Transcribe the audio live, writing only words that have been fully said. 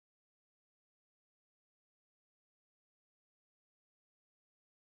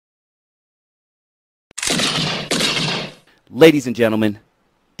Ladies and gentlemen,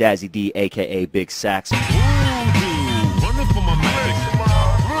 Dazzie Dee, a.k.a. Big Sax.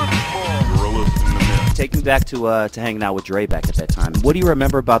 Take me back to hanging out with Dre back at that time. What do you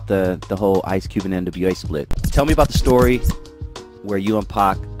remember about the whole Ice Cube and NWA split? Tell me about the story where you and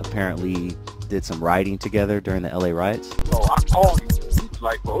Pac apparently did some rioting together during the LA riots. Oh, I called him. He was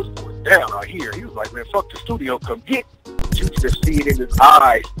like, bro, it's going down out here. He was like, man, fuck the studio, come get me. You just see it in his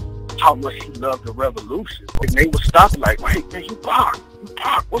eyes how much he loved the revolution. And they would stop like, wait, man, you Pac,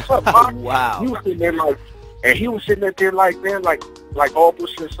 what's up, Pac? Wow. He was sitting there like, and he was sitting there like, man, like all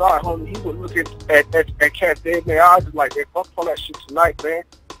bush inside, homie. He was looking at cats dead in their eyes and like, man, fuck all that shit tonight, man.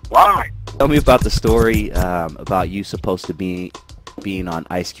 Why? Tell me about the story about you supposed to be being on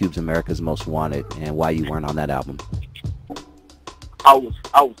Ice Cube's America's Most Wanted and why you weren't on that album. I was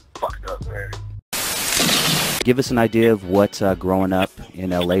fucked up, man. Give us an idea of what growing up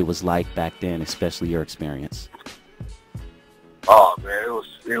in LA was like back then, especially your experience. Oh man,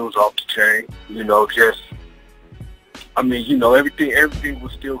 it was off the chain. You know, just I mean, you know, everything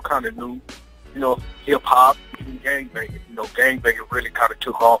was still kind of new. You know, hip hop, even gangbanging. You know, gangbanging really kind of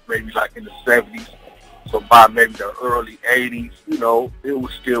took off maybe like in the '70s. So by maybe the early '80s, you know, it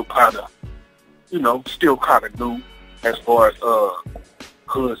was still kind of, you know, new as far as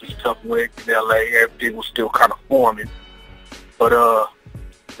hoods and stuff went in LA. Everything was still kind of forming, but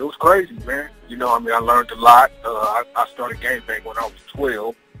it was crazy, man. You know, I mean, I learned a lot. I started gangbanging when I was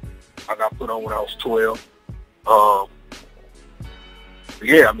 12. I got put on when I was 12.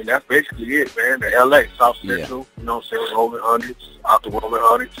 Yeah, I mean, that's basically it, man. The LA, South Central, yeah. You know what I'm saying, Rolling Hundreds, out the Rolling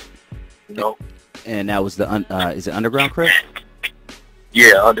Hundreds, you know. And that was the, is it Underground Crip?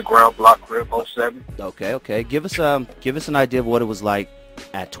 Yeah, Underground Block Crip, 07. Okay. Give us an idea of what it was like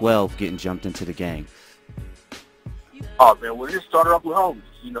at 12 getting jumped into the gang. Oh, man, well, it started off with homies.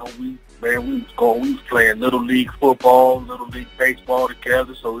 You know, we was playing Little League football, Little League baseball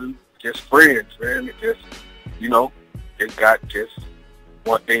together, so we was just friends, man. It just, you know, just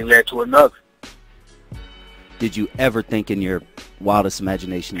one thing led to another. Did you ever think in your wildest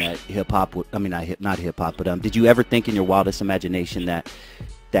imagination that hip-hop would, I mean, not hip-hop, but did you ever think in your wildest imagination that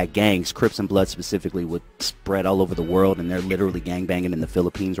gangs, Crips and Blood specifically, would spread all over the world and they're literally gangbanging in the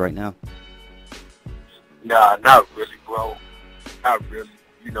Philippines right now? Nah, not really, bro. Not really.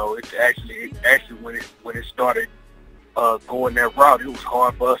 You know, it actually when it started going that route, it was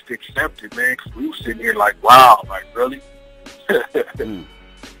hard for us to accept it, man, because we were sitting here like, wow, like, really?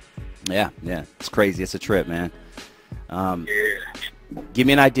 Yeah, it's crazy. It's a trip, man. Yeah. Give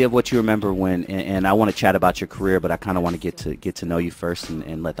me an idea of what you remember when, and I want to chat about your career, but I kind of want to get to know you first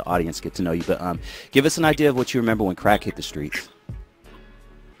and let the audience get to know you. But give us an idea of what you remember when crack hit the streets.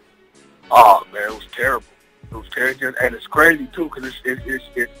 Oh man, it was terrible. It was terrible, and it's crazy too, because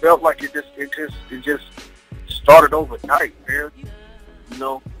it felt like it just started overnight, man. You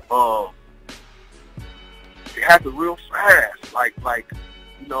know, it happened real fast, like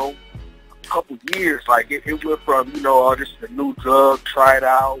you know, a couple years. Like it went from, you know, this is a new drug, try it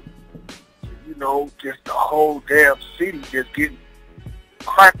out, to, you know, just the whole damn city just getting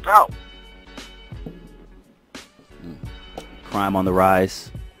cracked out. Crime on the rise.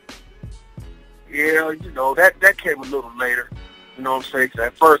 Yeah, you know, that came a little later. You know what I'm saying? 'Cause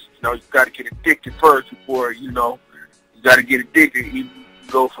at first, you know, you got to get addicted first before, you know, you got to get addicted. You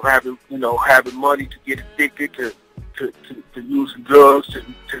go from having money to get addicted to using drugs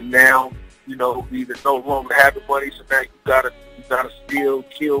to now, you know, either no longer having money, so now you gotta still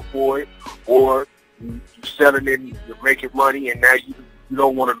kill for it, or you're selling it and you're making money, and now you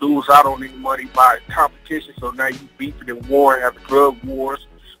don't want to lose out on any money by competition, so now you beefing and warring, having drug wars.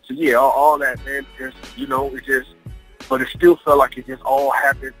 So yeah, all that, man, just, you know, but it still felt like it just all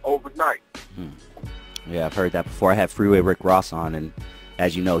happened overnight. Yeah, I've heard that before. I had Freeway Rick Ross on, and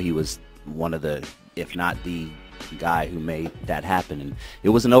as you know, he was one of the, if not the guy who made that happen. And it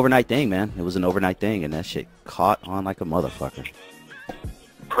was an overnight thing, man. It was an overnight thing, and that shit caught on like a motherfucker.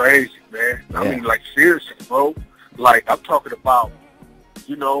 Crazy, man. Yeah. I mean, like, seriously, bro. Like, I'm talking about,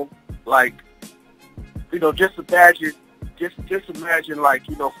 you know, like, you know, just imagine, like,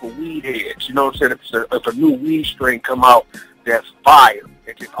 you know, for weed heads, you know what I'm saying? If a new weed strain come out that's fire,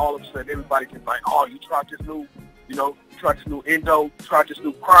 and just all of a sudden everybody can like, oh, you tried this new, you know, you tried this new endo, you tried this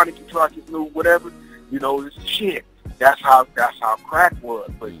new chronic, you tried this new whatever, you know, this shit. That's how crack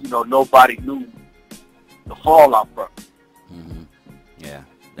was, but you know, nobody knew the fallout from it. Yeah,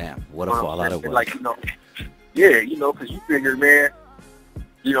 damn, what a fallout it was. Like, you know, yeah, you know, because you figure, man,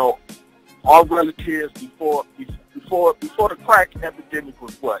 you know, our relatives before the crack epidemic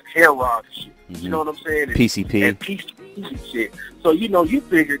was what? Heroin and shit. You know what I'm saying? PCP. And feet and shit. So, you know, you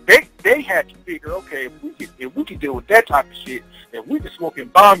figured they had to figure, okay, if we could deal with that type of shit, and we could smoke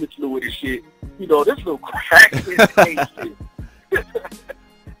embalming fluid and shit, you know, this little crack shit.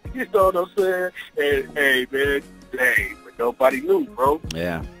 You know what I'm saying? And hey, man, but nobody knew, bro.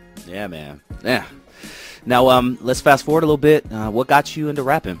 Yeah, yeah, man. Yeah. Now, let's fast forward a little bit. What got you into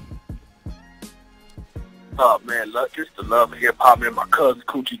rapping? Oh man, just the love of hip hop, man. My cousin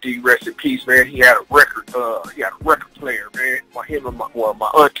Coochie D, rest in peace, man. He had a record. He had a record player, man. Him and my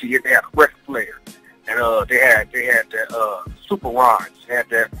auntie, they had a record player, and they had that Super Rhymes. They had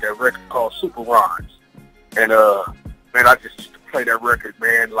that record called Super Rhymes, and man, I just used to play that record,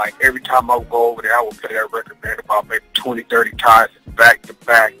 man. Like every time I would go over there, I would play that record, man, about maybe 20, 30 times, back to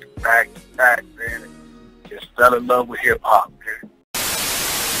back to back to back, man. And just fell in love with hip hop,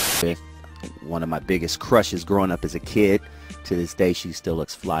 man. One of my biggest crushes growing up as a kid. To this day, she still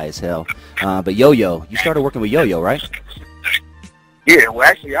looks fly as hell. But Yo-Yo, you started working with Yo-Yo, right? Yeah, well,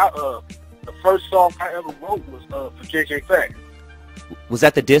 actually, the first song I ever wrote was for JJ Fad. Was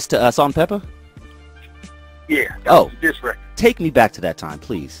that the diss to Salt and Pepper? Yeah. Was the diss record. Take me back to that time,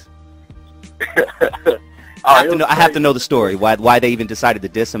 please. I have to know the story. Why they even decided to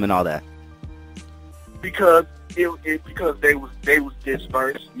diss him and all that. Because because they was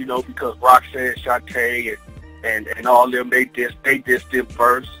dispersed, you know, because Roxanne, Shantae, and all them they dissed them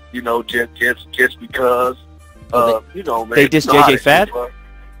first, you know, just because you know, man. They dissed JJ Fad?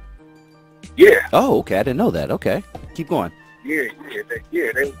 Yeah. Oh, okay, I didn't know that. Okay. Keep going. Yeah, they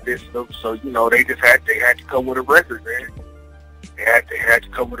dissed them, so you know they had to come with a record, man. They had to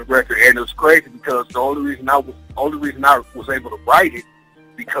come with a record, and it was crazy because the only reason I was able to write it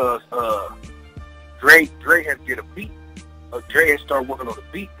because Dre had to get a beat. Dre had started working on a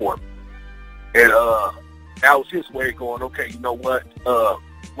beat for me, and that was his way of going, okay, you know what,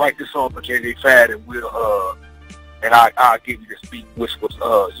 write this song for JJ Fad, and I'll give you this beat, which was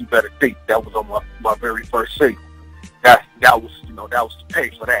You Better Think. That was on my very first single. That was the pay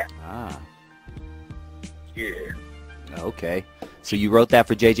for that. Ah. Yeah. Okay. So you wrote that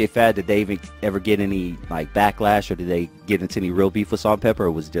for JJ Fad. Did they even ever get any like backlash, or did they get into any real beef with Salt and Pepper,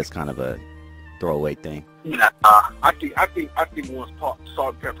 or was it just kind of a throwaway thing? Nah, I think once Salt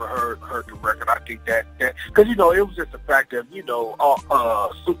and Pepper heard the record, I think that because you know it was just the fact that you know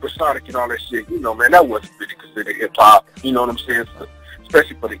Supersonic and all that shit. You know, man, that wasn't really considered hip hop. You know what I'm saying? So,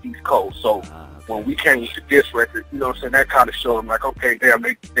 especially for the East Coast. So when we came with this record, you know what I'm saying, that kind of showed them like, okay, damn,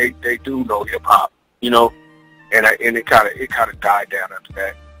 they do know hip hop. You know, and it kind of died down after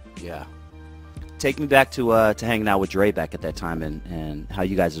that. Yeah. Take me back to hanging out with Dre back at that time, and how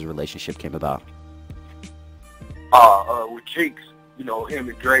you guys' relationship came about. With Jinx, you know, him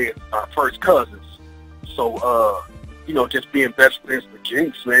and Dre are first cousins. So, you know, just being best friends with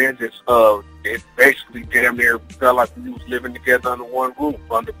Jinx, man, it basically damn near felt like we was living together under one roof,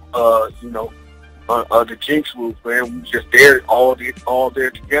 under Jinx roof, man. We was just there, all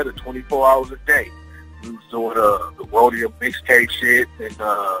there together, 24 hours a day. We was doing the rodeo mixtape shit, and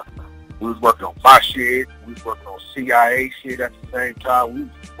we was working on my shit. We was working on CIA shit at the same time. We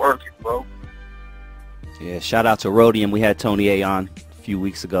was working, bro. Yeah, shout out to Rioting. We had Tony A on a few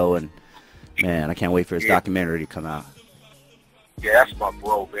weeks ago, and man, I can't wait for his documentary to come out. Yeah, that's my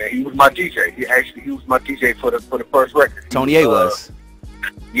bro, man. He was my DJ. He was my DJ for the first record. Tony A was.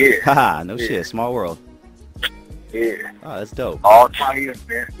 Yeah. Haha, no shit. Small world. Yeah. Oh, that's dope. All tie in,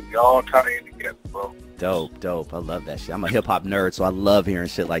 man. We all tie in together, bro. Dope. I love that shit. I'm a hip hop nerd, so I love hearing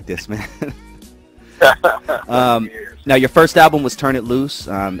shit like this, man. Now, your first album was Turn It Loose,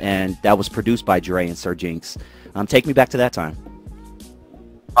 and that was produced by Dre and Sir Jinx. Take me back to that time.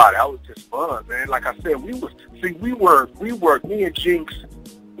 Oh, that was just fun, man. Like I said, me and Jinx,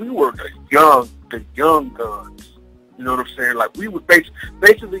 we were the young guns. You know what I'm saying? Like we would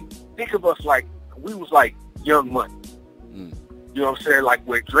basically think of us like we was like Young Money. You know what I'm saying? Like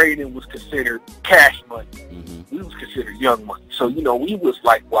where Drayden was considered Cash Money, we was considered Young Money. So, you know, we was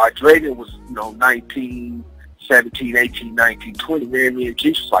like, while Drayden was, you know, 19, 17, 18, 19, 20, man, me and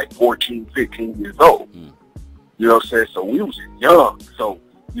Jinx was like 14, 15 years old. You know what I'm saying? So we was young. So,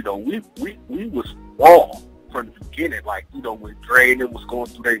 you know, we was raw from the beginning. Like, you know, when Drayden was going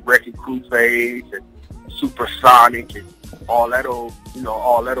through their Wrecking Crew phase and Supersonic and all that old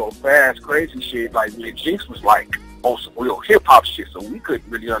fast, crazy shit, like me and Jinx was like on some real hip hop shit, so we couldn't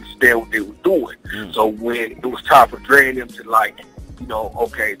really understand what they were doing. So when it was time for Dre and them to like, you know,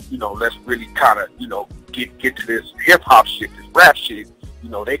 okay, you know, let's really kind of, you know, get to this hip hop shit, this rap shit, you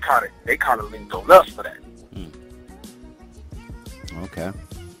know, they kind of leaned on us for that. Okay.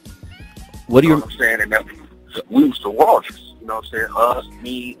 What do you know what I'm saying? And that we was the rawest. You know what I'm saying? Us,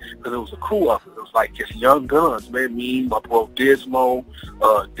 me, because it was a crew of us. It was like just young guns, man. Me, my bro Dismo,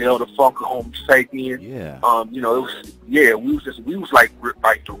 Delta Funker, Home Sapien. Yeah. You know, it was, yeah, we was like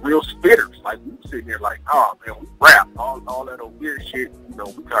the real spitters. Like, we was sitting there like, oh, man, we rap. All that old weird shit, you know,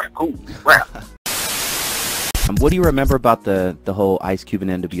 we kind of cool. We rap. What do you remember about the whole Ice Cube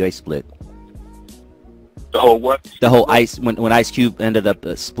and NWA split? The whole what? The whole Ice, when Ice Cube ended up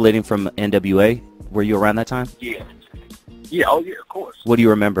splitting from NWA, were you around that time? Yeah. Yeah, oh yeah, of course. What do you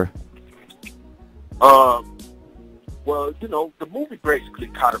remember? Well, you know, the movie basically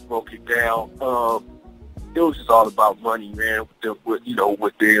kind of broke it down. It was just all about money, man, with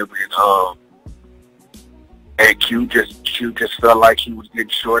them and Q just felt like he was getting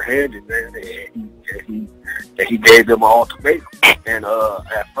short-handed, man, and he gave them an ultimatum. And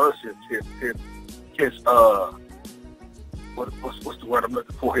at first his what's the word I'm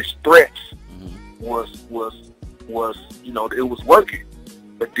looking for? His threats was you know, it was working,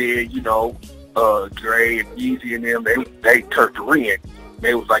 but then, you know, Dre and Easy and them, they turned the ring.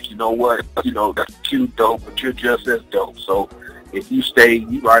 They was like, you know what, you know, that's cute, dope, but you're just as dope. So if you stay,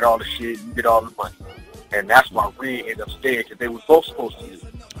 you write all the shit, you get all the money. And that's why Ren ended up staying, because they were both supposed to use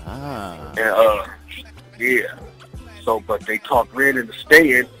it. And yeah. So, but they talked Ren into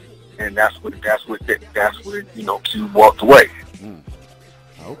staying, and that's what you know, Q walked away.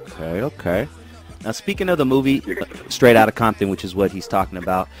 Okay. Now, speaking of the movie Straight Outta Compton, which is what he's talking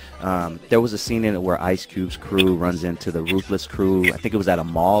about, there was a scene in it where Ice Cube's crew runs into the Ruthless crew. I think it was at a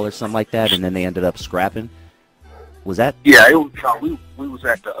mall or something like that, and then they ended up scrapping. Was that? Yeah, it was. We was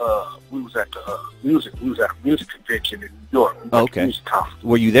at a music convention in New York. Okay.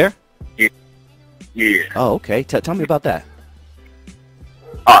 Were you there? Yeah. Oh, okay. Tell me about that.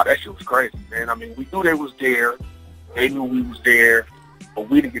 Oh, that shit was crazy, man. I mean, we knew they was there. They knew we was there. But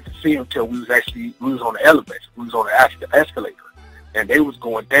we didn't get to see them until we was on the elevator. We was on the escalator. And they was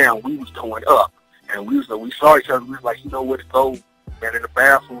going down. We was going up. And we saw each other. We was like, you know where to go, man, in the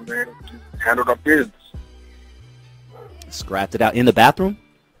bathroom, man. Just handled our business. Scrapped it out in the bathroom?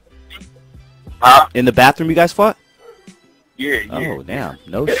 Huh? In the bathroom you guys fought? Yeah. Oh, damn.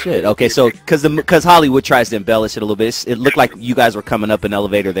 No shit. Okay, so because Hollywood tries to embellish it a little bit, it looked like you guys were coming up an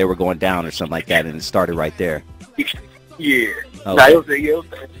elevator, they were going down or something like that, and it started right there. Yeah. Okay. Nah, it was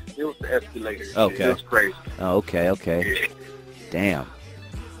the escalator. Okay. It was crazy. Oh, okay. Yeah. Damn.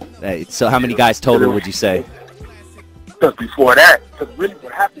 Hey, so how many guys total would you say? Because before that, because really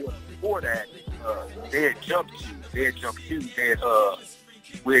what happened was before that, they had jumped you. They had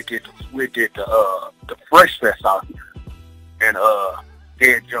we did the Fresh Fest out here. And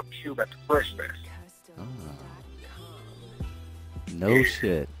they had jumped Cube at the Fresh Fest. No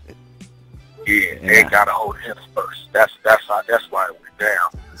shit. Yeah, they got a hold of him first. That's why it went down.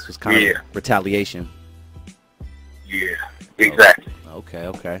 This was kind of retaliation. Yeah, exactly.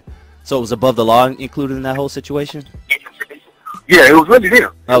 Okay. So it was above the law included in that whole situation? Yeah, it was really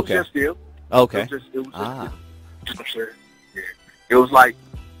them. Okay. It was just them. Okay. It was just them. Yeah. It was like,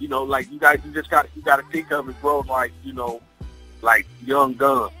 you know, like you got to think of it, bro, like, you know, like Young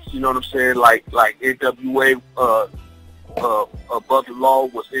Guns. You know what I'm saying? Like NWA above the law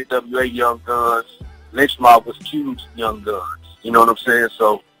was NWA Young Guns. Lench Mob was Q's Young Guns. You know what I'm saying?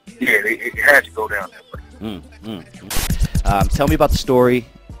 So yeah, it had to go down that way. Tell me about the story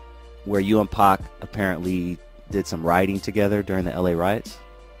where you and Pac apparently did some rioting together during the LA riots.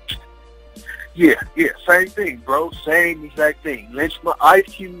 Yeah, same thing, bro. Same exact thing. Lench Mob,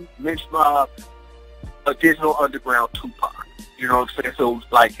 IQ, Lench Mob, Digital Underground, Tupac. You know what I'm saying? So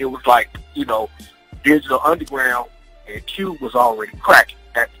it was like, you know, Digital Underground and Q was already cracking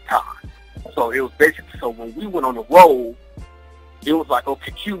at the time. So it was basically, so when we went on the road, it was like,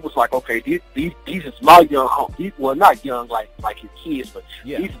 okay, Q was like, okay, these is my young homies. Well, not young like his kids, but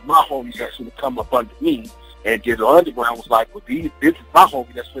these is my homies that's going to come up under me. And Digital Underground was like, well, this is my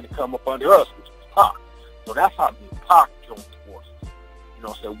homie that's going to come up under us, which is Pac. So that's how me and Pac joined the forces. You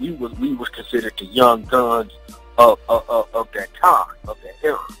know, so we was considered the young guns of that time, of that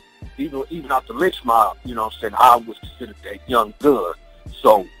era. Even after Lench Mob, you know what I'm saying, I was considered that young gun.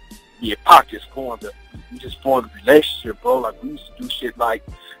 So yeah, Pac we just formed a relationship, bro. Like, we used to do shit like,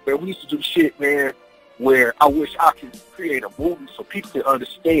 man, we used to do shit, man, where I wish I could create a movie so people could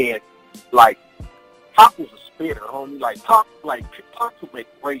understand, like, Pac was a spitter, homie. Like Pac could make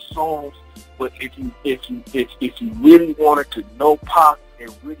great songs, but if you really wanted to know Pac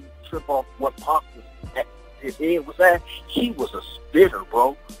and really trip off what Pac was at, his head was at, he was a spitter,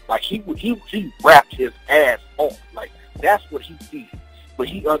 bro. Like he rapped his ass off. Like that's what he did. But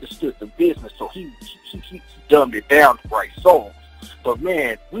he understood the business, so he dumbed it down to write songs. But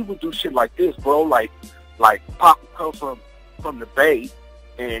man, we would do shit like this, bro. Like Pac would come from from the Bay,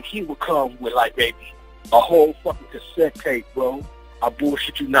 and he would come with like maybe a whole fucking cassette tape, bro. I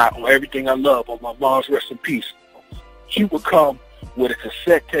bullshit you not, on Everything I Love, on my mom's Rest in Peace. He would come with a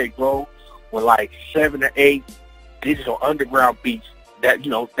cassette tape, bro, with like 7 or 8 digital underground beats that, you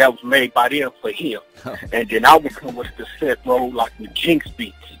know, that was made by them for him. And then I would come with a cassette, bro, like with Jinx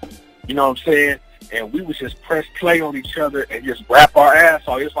beats. You know what I'm saying? And we would just press play on each other and just rap our ass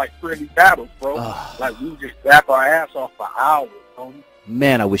off. It was like friendly battles, bro. Like, we would just rap our ass off for hours, homie.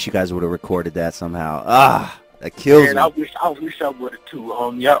 Man, I wish you guys would have recorded that somehow. That kills me. I wish I would have too,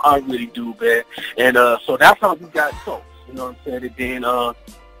 homie. I really do, man. And so that's how we got close. You know what I'm saying? And then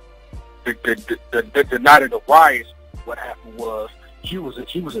the night of the riots, what happened was he was in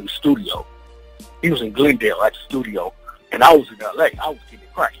the studio. He was in Glendale at the studio, and I was in LA. I was getting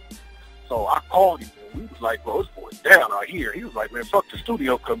cracked. So I called him, and we was like, bro, it's going down out here. He was like, man, fuck the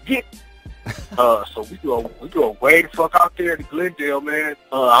studio, come get me. So we go way the fuck out there to Glendale, man.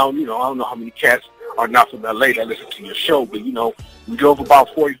 I don't know how many cats are not from LA that listen to your show, but you know, we drove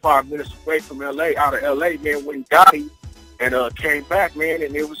about 45 minutes away from LA, out of LA, man, when he got him, and came back, man,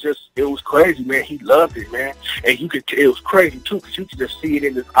 and it was crazy, man. He loved it, man, and it was crazy too, because you could just see it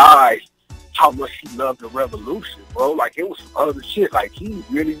in his eyes how much he loved the revolution, bro. Like, it was some other shit. Like, he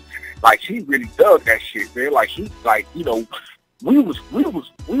really dug that shit, man. Like, you know, we was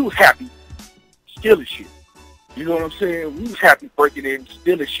happy stealing shit. You know what I'm saying? We was happy breaking in,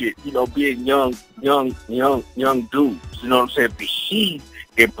 stealing shit, you know, being young dudes. You know what I'm saying? But he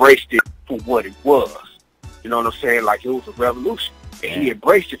embraced it for what it was. You know what I'm saying? Like, it was a revolution. And he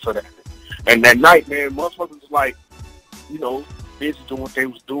embraced it for that. And that night, man, motherfuckers was like, you know, busy doing what they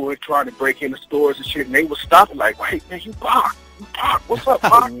was doing, trying to break into stores and shit, and they was stopping like, wait, man, you Pac, what's up,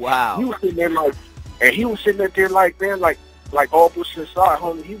 Pac? Wow. He was sitting there like, and he was sitting there like, man, like all bush inside,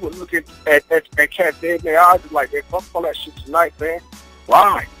 homie. He was looking at cats dead in their eyes, like, man, fuck all that shit tonight, man.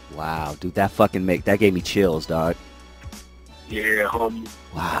 Why? Wow, dude, that gave me chills, dog. Yeah, homie.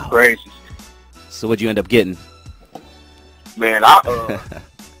 Wow. Crazy. So what'd you end up getting? Man,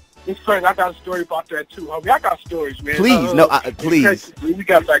 it's crazy. I got a story about that too, homie. I got stories, man. Please, please. We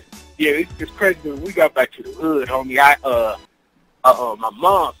got back. Yeah, it's crazy. When we got back to the hood, homie, my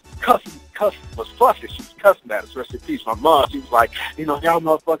mom was fussing. She was cussing at us. Rest in peace. My mom, she was like, you know, y'all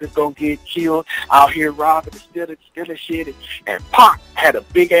motherfuckers gonna get killed out here robbing and stealing shit. And Pac had a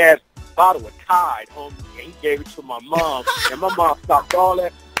big ass bottle of Tide, homie, and he gave it to my mom. And my mom stopped all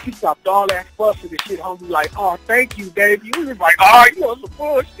that. She stopped all that fussing and shit, homie. Like, oh, thank you, baby. We was like, oh, you know, some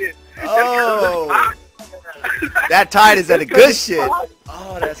bullshit. Oh, that Tide is that a good shit.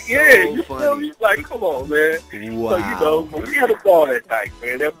 Oh, that's so you funny. feel me? Like, come on, man. Wow. So, you know, we had a ball that night,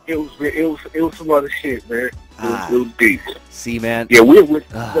 man. It was some other shit, man. It was deep. See, man. Yeah, we went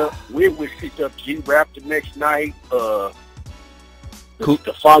picked up G-Rap the next night. The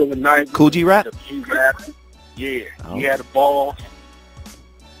following night, Cool G-Rap? G-Rap. Yeah, he had a ball.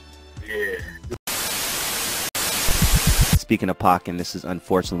 Yeah. Speaking of Pac, and this is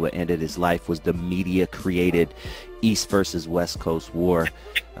unfortunately what ended his life, was the media-created East versus West Coast war.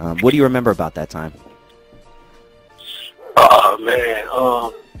 What do you remember about that time? Oh, man.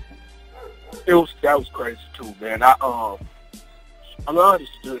 That was crazy, too, man. I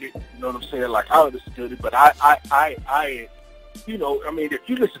understood it. You know what I'm saying? Like, I understood it, but I you know, I mean, if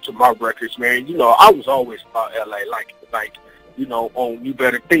you listen to my records, man, you know, I was always about L.A., like, you know, on You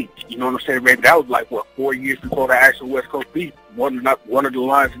Better Think. You know what I'm saying? Maybe that was like, 4 years before the actual West Coast beat. One of the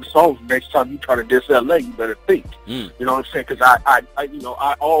lines in the songs, next time you try to diss LA, you better think. You know what I'm saying? Because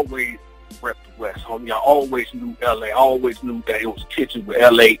I always rep the West, homie. I always knew LA. I always knew that it was kitchen with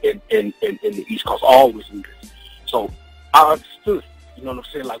LA and the East Coast. I always knew this. So I understood, you know what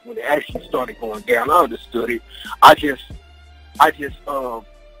I'm saying? Like, when it actually started going down, I understood it. I just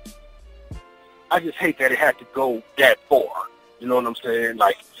hate that it had to go that far. You know what I'm saying?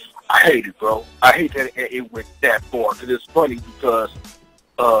 Like, I hate it, bro. I hate that it went that far. Because it's funny because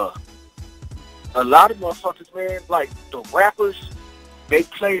a lot of motherfuckers, man, like the rappers, they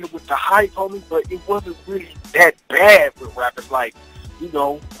played it with the hype, homie, but it wasn't really that bad with rappers. Like, you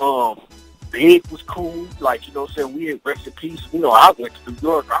know, Big was cool. Like, you know what I'm saying? We had Rest in Peace. You know, I went to New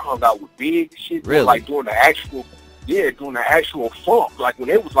York. I hung out with Big and shit. Really? Like, doing the actual funk. Like, when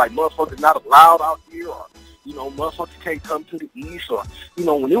it was like, motherfuckers not allowed out here, or, you know, motherfuckers can't come to the East, or, you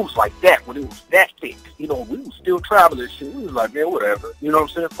know, when it was like that, when it was that thick, you know, we was still traveling shit. We was like, man, whatever. You know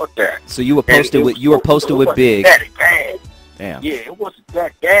what I'm saying? Fuck that. So you were posted with Big. That bad. Damn. Yeah, it wasn't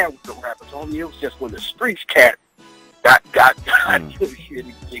that bad with the rappers, homie. It was just when the streets cat got to the shit,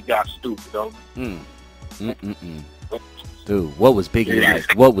 it got stupid, though. Dude, what was Biggie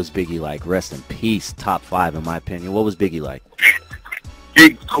like? What was Biggie like? Rest in peace. Top 5 in my opinion. What was Biggie like?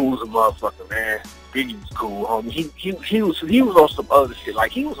 Big was cool as a motherfucker, man. Biggie was cool, homie. He was on some other shit.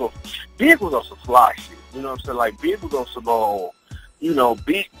 Like Big was on some fly shit. You know what I'm saying? Like Big was on some you know,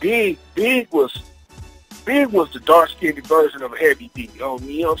 Big was the dark-skinned version of a Heavy D. You know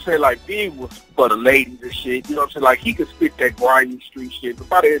what I'm saying? Like Big was for the ladies and shit. You know what I'm saying? Like he could spit that grimy street shit, but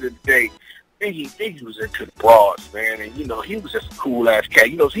by the end of the day, Biggie was into the broads, man. And you know, he was just a cool ass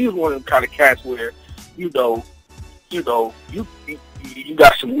cat. You know, he was one of them kind of cats where, you got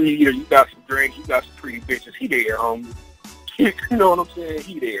some weed or you got some drinks, you got some pretty bitches. He there, homie. You know what I'm saying?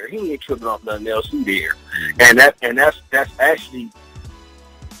 He there. He ain't tripping off nothing else. He there. And that's actually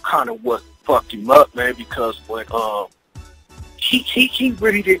kind of what fucked him up, man. Because when he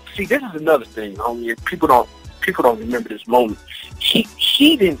really did. See, this is another thing, homie. People don't remember this moment. He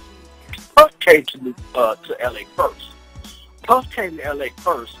didn't. Puff came to LA first. Puff came to LA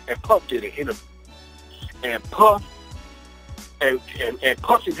first, and Puff did an interview. And Puff and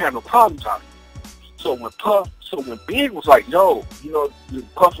Puff didn't have no problems out of it. So when Big was like, yo, you know,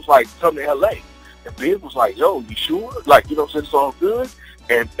 Puff was like, come to LA. And Big was like, yo, you sure? Like, you know what I'm saying, it's all good?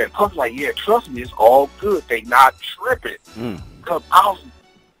 And Puff was like, yeah, trust me, it's all good. They not tripping. Come out.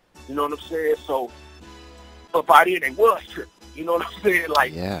 You know what I'm saying? So, but by then they was tripping. You know what I'm saying?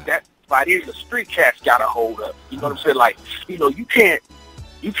 Like, that by then the street cats got a hold up. You know what I'm saying? Like, you know, you can't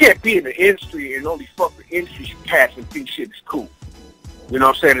be in the industry and only fuck with industry cats and think shit is cool. You know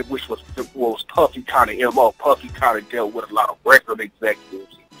what I'm saying? Which was Puffy kind of MO. Puffy kind of dealt with a lot of record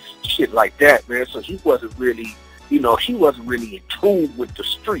executives and shit like that, man. So he wasn't really, you know, he wasn't really in tune with the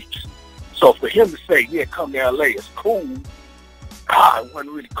streets. So for him to say, yeah, come to LA, it's cool, it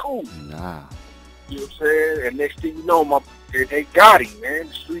wasn't really cool. Nah. You know what I'm saying? And next thing you know, they got him, man.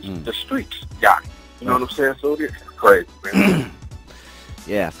 The streets got him. You know what I'm saying? So this is crazy, man.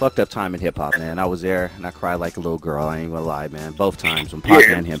 Yeah, fucked up time in hip-hop, man. I was there, and I cried like a little girl. I ain't gonna lie, man. Both times when Pac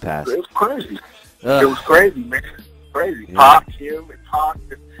and him passed. It was crazy. It was crazy, man. Crazy. Yeah. Pac, him, and Pac,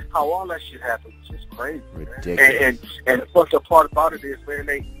 how all that shit happened. It's just crazy, ridiculous. And the fucked up part about it is, man,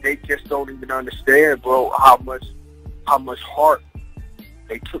 they just don't even understand, bro, how much heart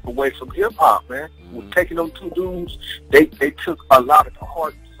they took away from hip-hop, man. With taking them two dudes, they took a lot of the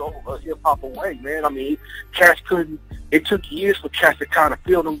heart and soul of hip-hop away, man. I mean, cats couldn't. It took years for cats to kind of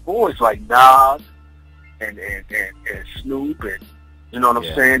fill them voids like Nas and Snoop and, you know what I'm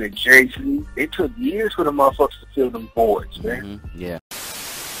saying, and Jay-Z. It took years for the motherfuckers to fill them voids, man. Yeah.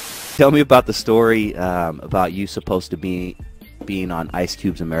 Tell me about the story about you supposed to be being on Ice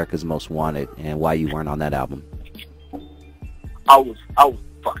Cube's America's Most Wanted and why you weren't on that album. I was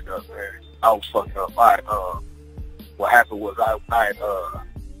fucked up, man. I was fucked up. What happened was I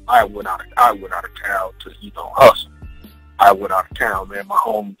went out of town to, you know, hustle. I went out of town, man. My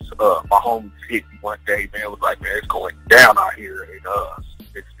homies hit me one day, man. It was like, man, it's going down out here in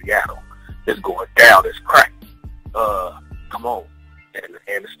Seattle. It's going down. It's crack. Come on. And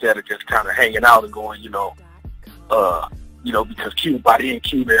instead of just kind of hanging out and going, you know, because by then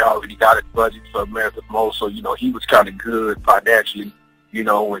Cube had already got his budget for America's Most, so, you know, he was kind of good financially, you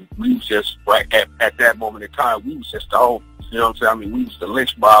know, and we was just, right at that moment in time, we was just the homies, you know what I'm saying? I mean, we was the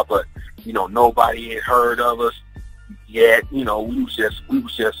Lench mob, but, you know, nobody had heard of us yet, you know, we was just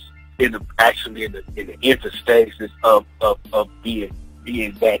in the infant stages of being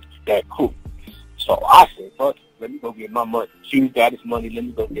that cool. So I said, fuck it, let me go get my money. Cube got his money, let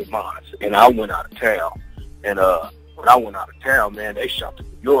me go get mine. And I went out of town. And when I went out of town, man, they shot to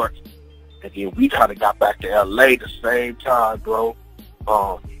New York. And then we kind of got back to L.A. the same time, bro.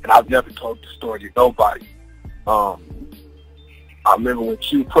 And I've never told the story to nobody. I remember when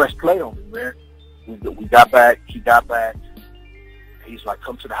Q pressed play on me, man. We got back, he got back. He's like,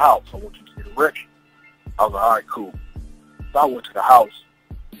 come to the house. I want you to get a record. I was like, all right, cool. So I went to the house.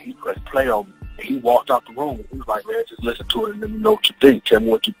 He pressed play on me. And he walked out the room. He was like, man, just listen to it and let me know what you think. Tell me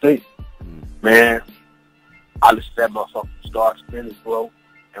what you think. Man, I listened to that motherfucker from start to finish, bro.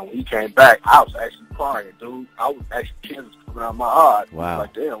 And when he came back, I was actually crying, dude. I was actually tears coming out of my eyes. Wow. I was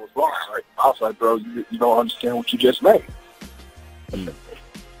like, damn, what's wrong? I was like, bro, you don't understand what you just made.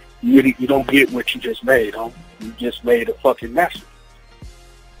 You don't get what you just made, huh? You just made a fucking masterpiece.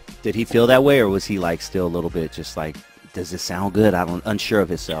 Did he feel that way, or was he like still a little bit just like, does this sound good? Unsure of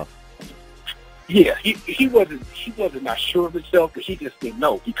himself. Yeah, he wasn't not sure of himself, but he just didn't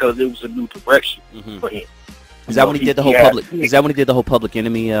know because it was a new direction for him. Is that when he did the whole public? Is that when he did the whole Public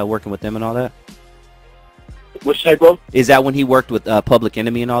Enemy working with them and all that? What's that, bro? Is that when he worked with Public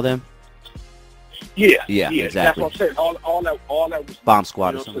Enemy and all them? Yeah, exactly. That's what I'm saying. All that was Bomb Squad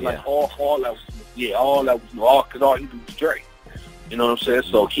or you know, something. like all that was Yeah, all that was new. Because all he did was Dre. You know what I'm saying?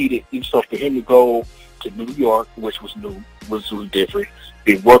 So so for him to go to New York, which was new, was different.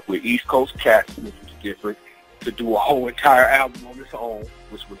 Then work with East Coast cats, which was different. To do a whole entire album on his own,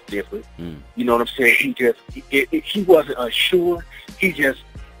 which was different. You know what I'm saying? He wasn't unsure. He just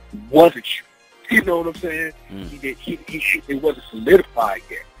wasn't sure. You know what I'm saying? It wasn't solidified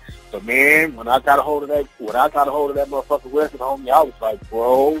yet. So man, when I got a hold of that motherfucking record, homie, I was like,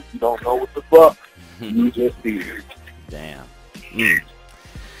 bro, you don't know what the fuck you just did. Damn.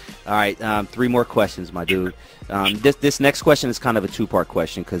 All right, 3 more questions, my dude. This next question is kind of a 2-part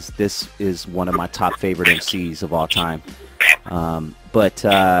question because this is one of my top favorite MCs of all time. But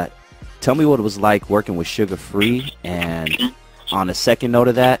tell me what it was like working with Sugar Free, and on a second note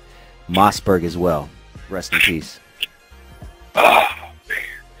of that, Mossberg as well. Rest in peace. Oh, man.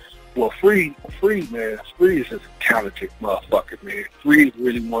 Well, Free, man. Free is just a talented motherfucker, man. Free is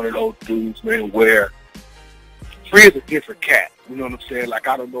really one of those dudes, man, where Free is a different cat. You know what I'm saying? Like,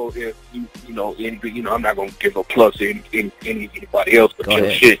 I don't know if you know, I'm not going to give no plugs to anybody else but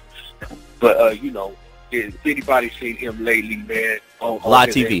your shit. But, you know, if anybody's seen him lately, man, on Live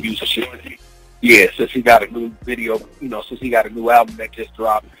TV. Shit, yeah, since he got a new video, you know, since he got a new album that just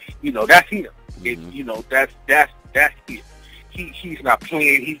dropped, you know, that's him. You know, that's it. He's not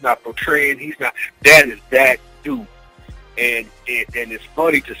playing, he's not portraying, that is that dude. And it's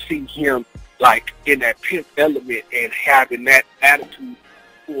funny to see him like in that pimp element and having that attitude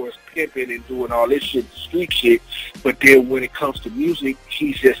towards pimping and doing all this shit, street shit. But then when it comes to music,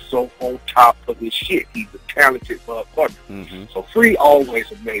 he's just so on top of his shit. He's a talented motherfucker. So Free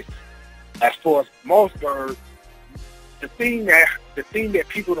always amazing. As far as Mossberg, the thing that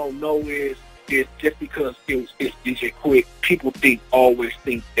people don't know is just because it's DJ Quick, people always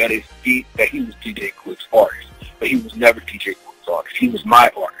think that he was DJ Quick's artist, but he was never DJ Quick's artist. He was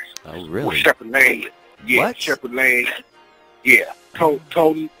my artist. Oh, really? With Shepherd Lane. Yeah, what? Shepherd Lane. Yeah,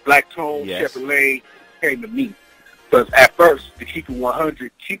 Tony, Black Tone, yes. Shepherd Lane came to me. Because at first, to keep it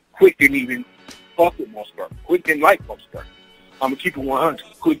 100, Quick didn't even fuck with Mossberg. Quick didn't like Mossberg. I'm going to keep it 100.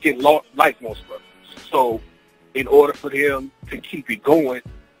 Quick didn't like Mossberg. So, in order for them to keep it going,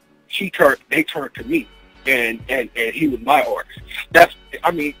 they turned to me, and he was my artist. That's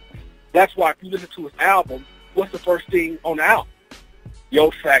why if you listen to his album, what's the first thing on the album? Yo,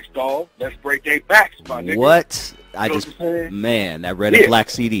 Sax Dog, Let's Break Their Backs, my nigga. What? Man, that Red and Black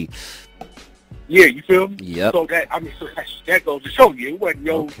CD. Yeah, you feel me? Yep. So that goes to show you, it wasn't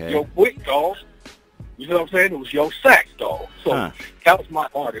Yo Quick Dog. You know what I'm saying? It was Yo Sax Dog. So that was my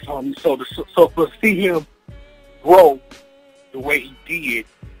artist, homie. So to see him grow the way he did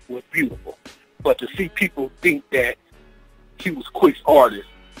was beautiful. But to see people think that he was Quick's artist,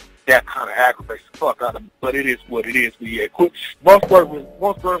 that kind of aggravates the fuck out of me. But it is what it is. But yeah, Quick, Mossberg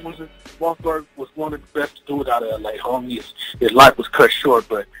was one of the best to do it out of LA, homie. His life was cut short,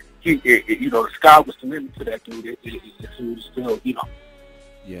 but you know, the sky was the limit to that dude. He was still, you know,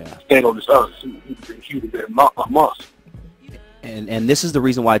 stand on this earth. He would have been a monster. And this is the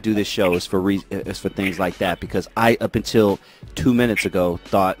reason why I do this show is for things like that, because I, up until 2 minutes ago,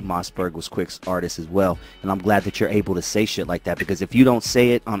 thought Mossberg was Quick's artist as well, and I'm glad that you're able to say shit like that, because if you don't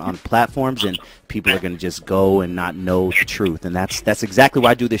say it on platforms, then people are going to just go and not know the truth, and that's exactly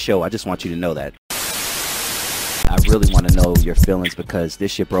why I do this show. I just want you to know that. I really want to know your feelings, because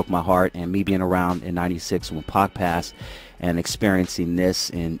this shit broke my heart, and me being around in '96 when Pac passed and experiencing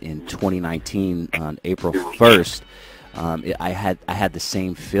this in 2019 on April 1st, I had the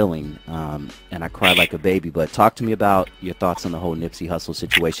same feeling, and I cried like a baby. But talk to me about your thoughts on the whole Nipsey Hussle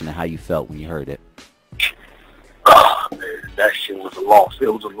situation and how you felt when you heard it. Oh, man, that shit was a loss.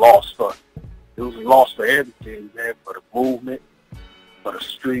 It was a loss for everything, man. For the movement, for the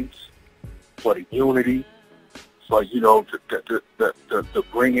streets, for the unity, for, you know, the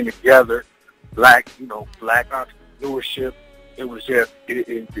bringing together black entrepreneurship. It was just, it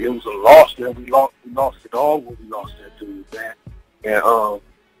was a loss, man. We lost it all when we lost that dude, man. And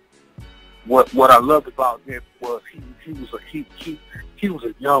what I loved about him was he was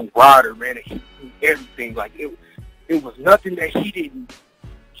a young rider, man, and he knew everything. Like it was nothing that he didn't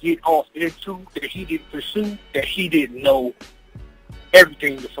get off into, that he didn't pursue, that he didn't know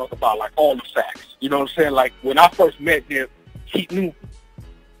everything to talk about, like all the facts. You know what I'm saying? Like when I first met him, he knew.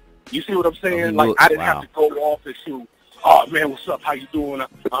 You see what I'm saying? Like I didn't have to go off into, oh man, what's up? How you doing?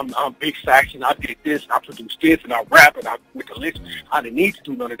 I'm Big Saxon. I did this, and I produced this, and I rap, and I with the list. I didn't need to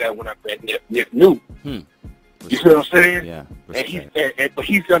do none of that when I met Nip knew. You see what I'm saying? Yeah. And but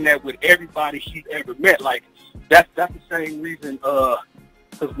he's done that with everybody he's ever met. Like that's the same reason.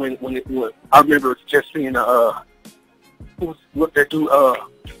 Because when I remember just seeing what that dude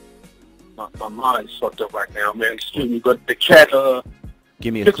my mind's fucked up right now, man. Excuse me, but the cat,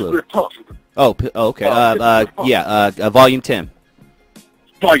 give me a clue. Puff. Oh, okay. Volume 10.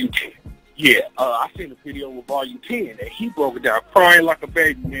 Volume 10. Yeah, I seen a video with Volume 10, and he broke it down, crying like a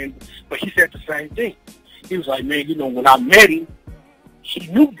baby, man. But he said the same thing. He was like, man, you know, when I met him, he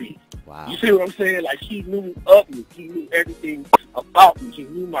knew me. Wow. You see what I'm saying? Like, he knew of me. He knew everything about me. He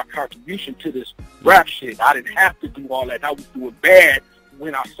knew my contribution to this rap shit. I didn't have to do all that. I was doing bad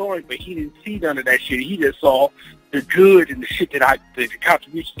when I saw him, but he didn't see none of that shit. He just saw the good and the shit that the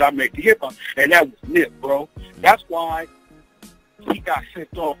contributions I make to hip-hop, and that was Nip, bro. That's why he got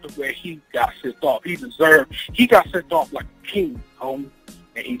sent off the way he got sent off. He got sent off like a king, homie,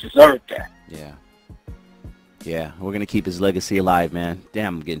 and he deserved that. Yeah. Yeah, we're going to keep his legacy alive, man.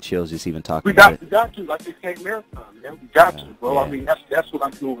 Damn, I'm getting chills just even talking about it. We got to, like they say marathon, man. We got to, bro. Yeah. I mean, that's what I'm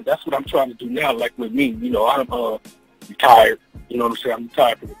doing. That's what I'm trying to do now, like with me. You know, I'm retired. You know what I'm saying? I'm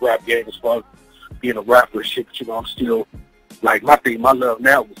retired from the rap game as far as being a rapper and shit, but, you know, I'm still, like, my love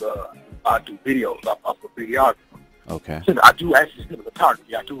now was, I do videos. I'm a videographer. Okay. So I do actually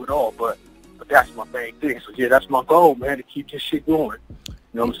cinematography. I do it all, but that's my main thing. So, yeah, that's my goal, man, to keep this shit going.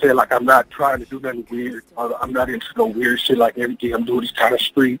 You know what I'm saying? Like, I'm not trying to do nothing weird. I'm not into no weird shit. Like, everything I'm doing is kind of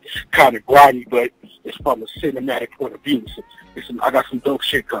street, kind of grimy, but it's from a cinematic point of view. So I got some dope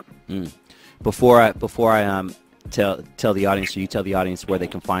shit coming. Before I tell the audience, or you tell the audience where they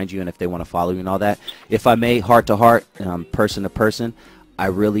can find you and if they want to follow you and all that, if I may, heart to heart, person to person, I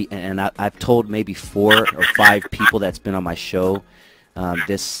really, and I've told maybe 4 or 5 people that's been on my show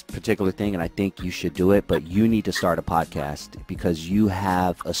this particular thing, and I think you should do it, but you need to start a podcast because you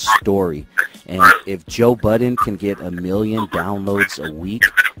have a story. And if Joe Budden can get 1 million downloads a week,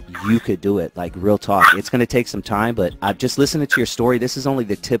 you could do it. Like, real talk. It's going to take some time, but I've just listened to your story. This is only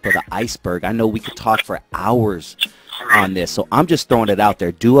the tip of the iceberg. I know we could talk for hours on this, so I'm just throwing it out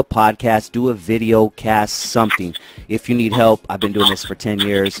there. Do a podcast, do a video cast, something. If you need help, I've been doing this for 10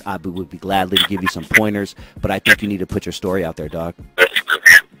 years. I would be gladly to give you some pointers, but I think you need to put your story out there, dog.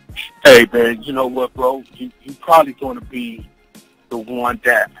 Hey, man, you know what, bro? You probably going to be the one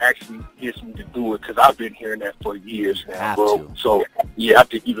that actually gets me to do it because I've been hearing that for years now, bro. So, yeah, I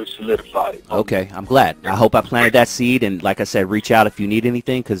think you solidified it. Okay, I'm glad. I hope I planted that seed, and like I said, reach out if you need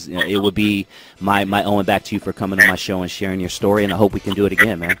anything because it would be my owing back to you for coming on my show and sharing your story, and I hope we can do it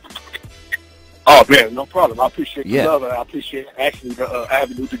again, man. Oh, man, no problem. I appreciate the love, and I appreciate actually the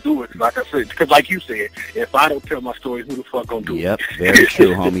avenue to do it. Like I said, because like you said, if I don't tell my story, who the fuck gonna do it? Yep, very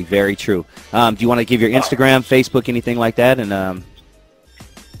true, homie, very true. Do you want to give your Instagram, Facebook, anything like that? And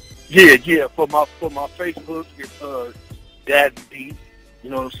Yeah. For my Facebook, it's Dazzie Dee. You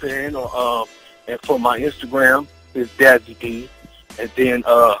know what I'm saying? Or and for my Instagram, it's Dazzie Dee. And then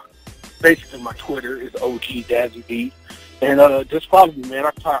basically my Twitter is OG Dazzie Dee. And just follow me, man.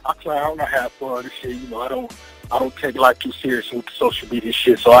 I clown, I have fun and shit. You know, I don't take life too serious with social media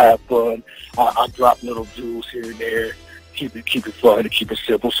shit. So I have fun. I drop little jewels here and there. Keep it fun and keep it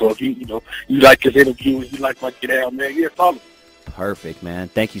simple. So if you like this interview and you like my get out, man, yeah, follow me. Perfect, man.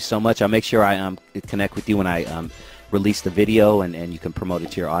 Thank you so much. I'll make sure I connect with you when I release the video, and you can promote it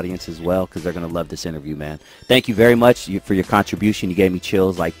to your audience as well because they're going to love this interview, man. Thank you very much for your contribution. You gave me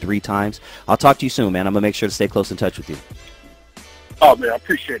chills like 3 times. I'll talk to you soon, man. I'm going to make sure to stay close in touch with you. Oh, man, I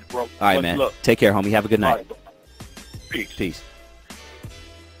appreciate it, bro. All right, man. Take care, homie. Have a good night. Right, peace. Peace.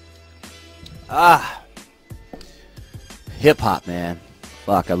 Hip-hop, man.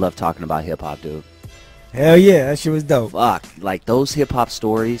 Fuck, I love talking about hip-hop, dude. Hell yeah, that shit was dope. Fuck, like those hip-hop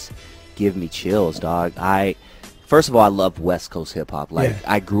stories give me chills, dog. First of all, I love West Coast hip-hop. Like,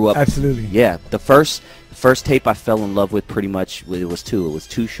 I grew up. Absolutely. Yeah, the first tape I fell in love with pretty much, it was 2. It was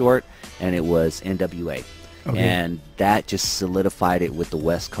Too Short, and it was NWA. Okay. And that just solidified it with the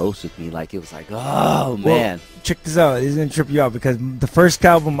West Coast with me. Like, it was like, oh, man. Check this out. This is going to trip you out because the first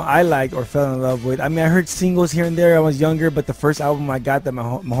album I liked or fell in love with, I mean, I heard singles here and there. I was younger, but the first album I got that my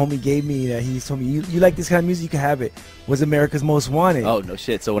homie gave me, that he told me, you like this kind of music, you can have it, was America's Most Wanted. Oh, no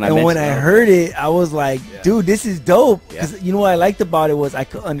shit. So when I heard it, I was like, dude, this is dope. Because you know what I liked about it was I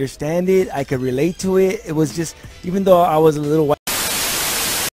could understand it. I could relate to it. It was just, even though I was a little white,